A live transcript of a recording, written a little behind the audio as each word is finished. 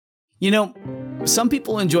You know, some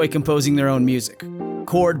people enjoy composing their own music,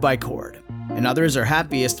 chord by chord, and others are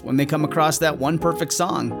happiest when they come across that one perfect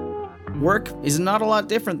song. Work is not a lot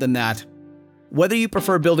different than that. Whether you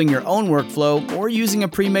prefer building your own workflow or using a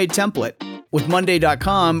pre-made template, with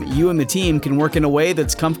Monday.com, you and the team can work in a way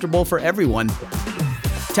that's comfortable for everyone.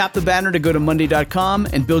 Tap the banner to go to Monday.com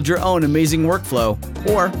and build your own amazing workflow,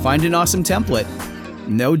 or find an awesome template.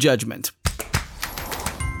 No judgment.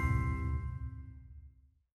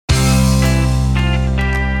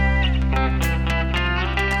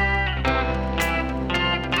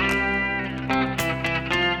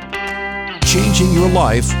 Changing your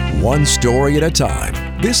life one story at a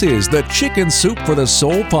time. This is the Chicken Soup for the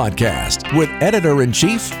Soul podcast with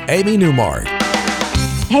Editor-in-Chief Amy Newmark.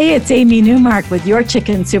 Hey, it's Amy Newmark with your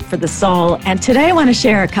Chicken Soup for the Soul, and today I want to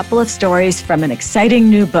share a couple of stories from an exciting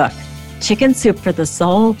new book, Chicken Soup for the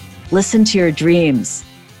Soul, Listen to Your Dreams.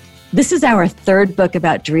 This is our third book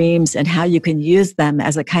about dreams and how you can use them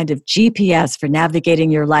as a kind of GPS for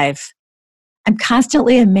navigating your life. I'm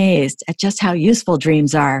constantly amazed at just how useful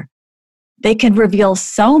dreams are. They can reveal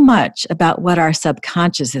so much about what our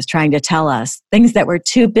subconscious is trying to tell us, things that we're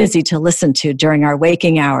too busy to listen to during our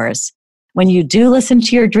waking hours. When you do listen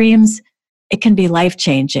to your dreams, it can be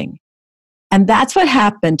life-changing. And that's what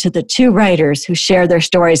happened to the two writers who share their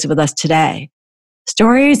stories with us today.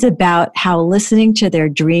 Stories about how listening to their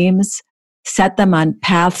dreams set them on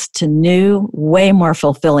paths to new, way more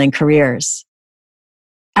fulfilling careers.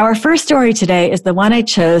 Our first story today is the one I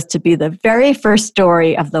chose to be the very first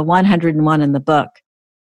story of the 101 in the book.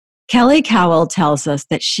 Kelly Cowell tells us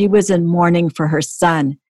that she was in mourning for her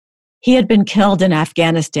son. He had been killed in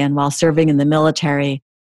Afghanistan while serving in the military,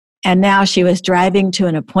 and now she was driving to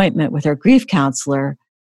an appointment with her grief counselor,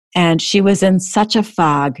 and she was in such a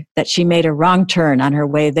fog that she made a wrong turn on her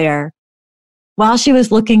way there. While she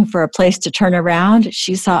was looking for a place to turn around,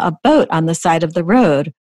 she saw a boat on the side of the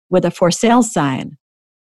road with a for sale sign.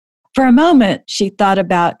 For a moment, she thought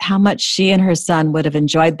about how much she and her son would have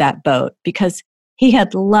enjoyed that boat because he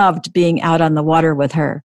had loved being out on the water with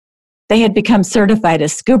her. They had become certified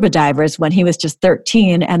as scuba divers when he was just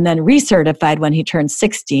 13 and then recertified when he turned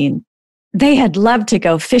 16. They had loved to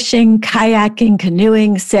go fishing, kayaking,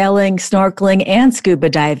 canoeing, sailing, snorkeling, and scuba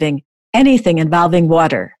diving, anything involving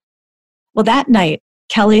water. Well, that night,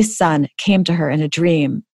 Kelly's son came to her in a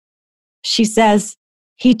dream. She says,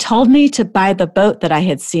 "He told me to buy the boat that I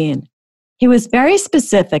had seen. He was very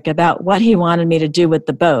specific about what he wanted me to do with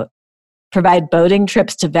the boat. Provide boating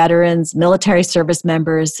trips to veterans, military service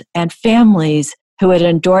members, and families who had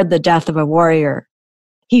endured the death of a warrior.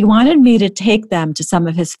 He wanted me to take them to some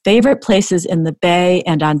of his favorite places in the bay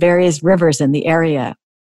and on various rivers in the area."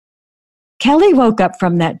 Kelly woke up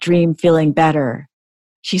from that dream feeling better.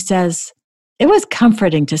 She says, "It was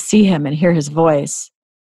comforting to see him and hear his voice."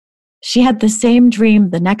 She had the same dream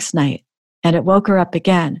the next night, and it woke her up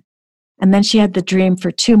again. And then she had the dream for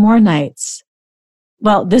 2 more nights.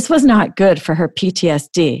 Well, this was not good for her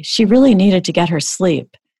PTSD. She really needed to get her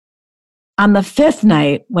sleep. On the 5th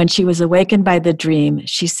night, when she was awakened by the dream,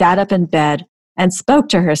 she sat up in bed and spoke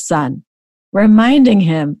to her son, reminding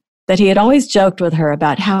him that he had always joked with her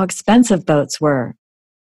about how expensive boats were.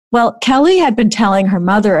 Well, Kelly had been telling her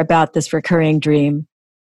mother about this recurring dream,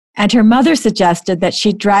 and her mother suggested that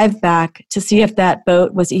she drive back to see if that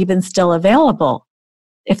boat was even still available.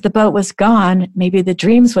 If the boat was gone, maybe the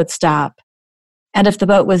dreams would stop. And if the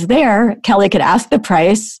boat was there, Kelly could ask the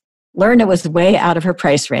price, learn it was way out of her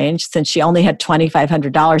price range since she only had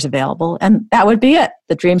 $2,500 available, and that would be it.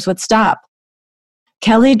 The dreams would stop.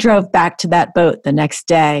 Kelly drove back to that boat the next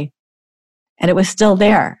day, and it was still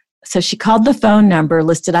there. So she called the phone number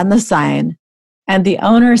listed on the sign, and the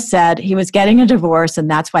owner said he was getting a divorce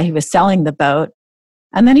and that's why he was selling the boat.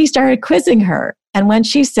 And then he started quizzing her. And when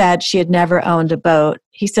she said she had never owned a boat,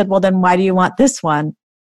 he said, "Well, then why do you want this one?"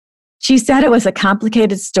 She said it was a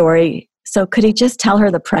complicated story, so could he just tell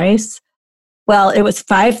her the price? Well, it was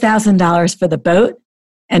 $5,000 for the boat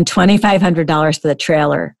and $2,500 for the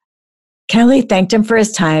trailer. Kelly thanked him for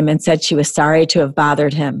his time and said she was sorry to have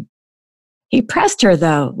bothered him. He pressed her,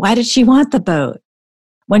 though. Why did she want the boat?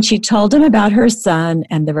 When she told him about her son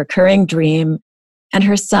and the recurring dream and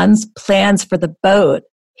her son's plans for the boat,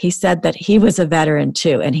 he said that he was a veteran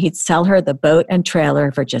too, and he'd sell her the boat and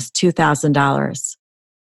trailer for just $2,000.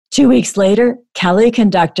 2 weeks later, Kelly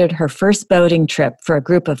conducted her first boating trip for a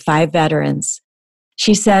group of 5 veterans.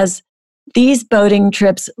 She says, "These boating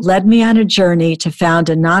trips led me on a journey to found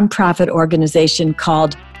a nonprofit organization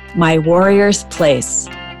called My Warrior's Place.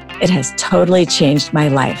 It has totally changed my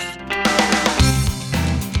life."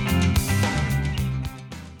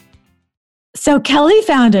 So Kelly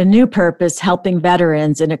found a new purpose helping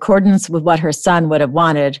veterans in accordance with what her son would have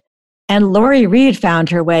wanted. And Lori Reed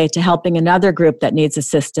found her way to helping another group that needs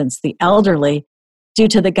assistance, the elderly, due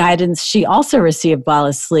to the guidance she also received while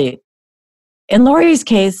asleep. In Lori's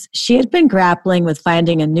case, she had been grappling with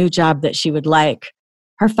finding a new job that she would like.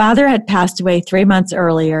 Her father had passed away 3 months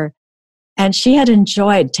earlier, and she had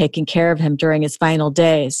enjoyed taking care of him during his final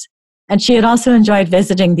days. And she had also enjoyed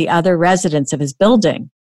visiting the other residents of his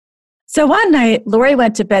building. So one night, Lori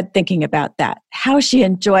went to bed thinking about that, how she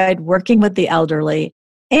enjoyed working with the elderly,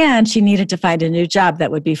 and she needed to find a new job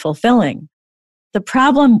that would be fulfilling. The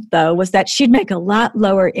problem, though, was that she'd make a lot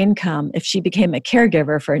lower income if she became a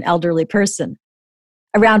caregiver for an elderly person.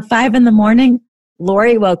 Around 5 a.m,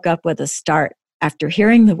 Lori woke up with a start after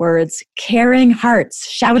hearing the words, "Caring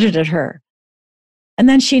Hearts," shouted at her. And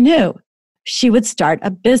then she knew she would start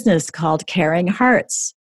a business called Caring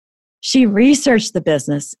Hearts. She researched the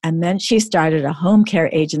business, and then she started a home care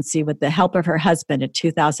agency with the help of her husband in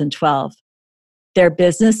 2012. Their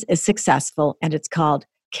business is successful, and it's called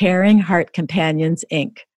Caring Heart Companions,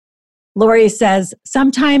 Inc. Lori says,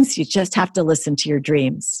 sometimes you just have to listen to your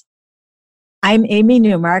dreams. I'm Amy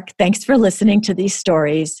Newmark. Thanks for listening to these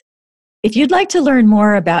stories. If you'd like to learn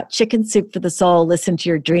more about Chicken Soup for the Soul, Listen to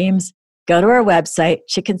Your Dreams, go to our website,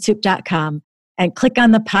 chickensoup.com, and click on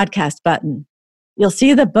the podcast button. You'll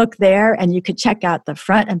see the book there, and you can check out the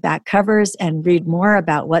front and back covers and read more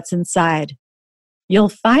about what's inside. You'll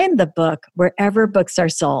find the book wherever books are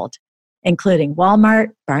sold, including Walmart,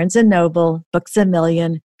 Barnes & Noble, Books A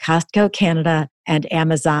Million, Costco Canada, and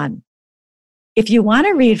Amazon. If you want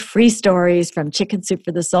to read free stories from Chicken Soup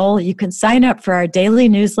for the Soul, you can sign up for our daily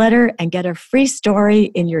newsletter and get a free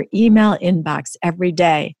story in your email inbox every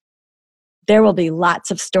day. There will be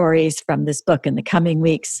lots of stories from this book in the coming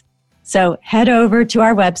weeks. So head over to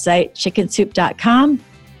our website, chickensoup.com,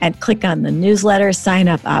 and click on the newsletter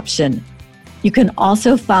sign-up option. You can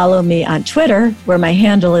also follow me on Twitter, where my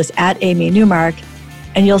handle is @AmyNewmark,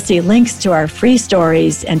 and you'll see links to our free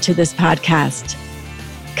stories and to this podcast.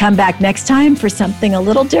 Come back next time for something a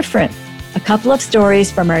little different, a couple of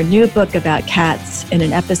stories from our new book about cats in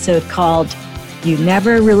an episode called You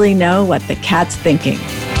Never Really Know What the Cat's Thinking.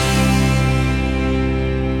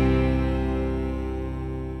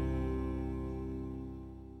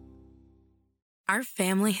 Our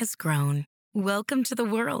family has grown. Welcome to the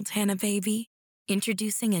world, Hannah baby.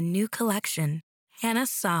 Introducing a new collection, Hannah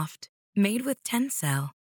Soft, made with Tencel.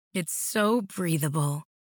 It's so breathable,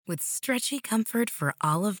 with stretchy comfort for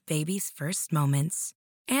all of baby's first moments.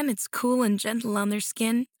 And it's cool and gentle on their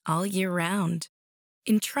skin all year round.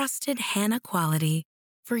 Entrusted Hannah quality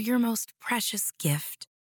for your most precious gift.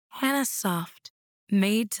 Hannah Soft,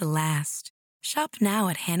 made to last. Shop now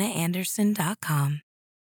at hannahanderson.com.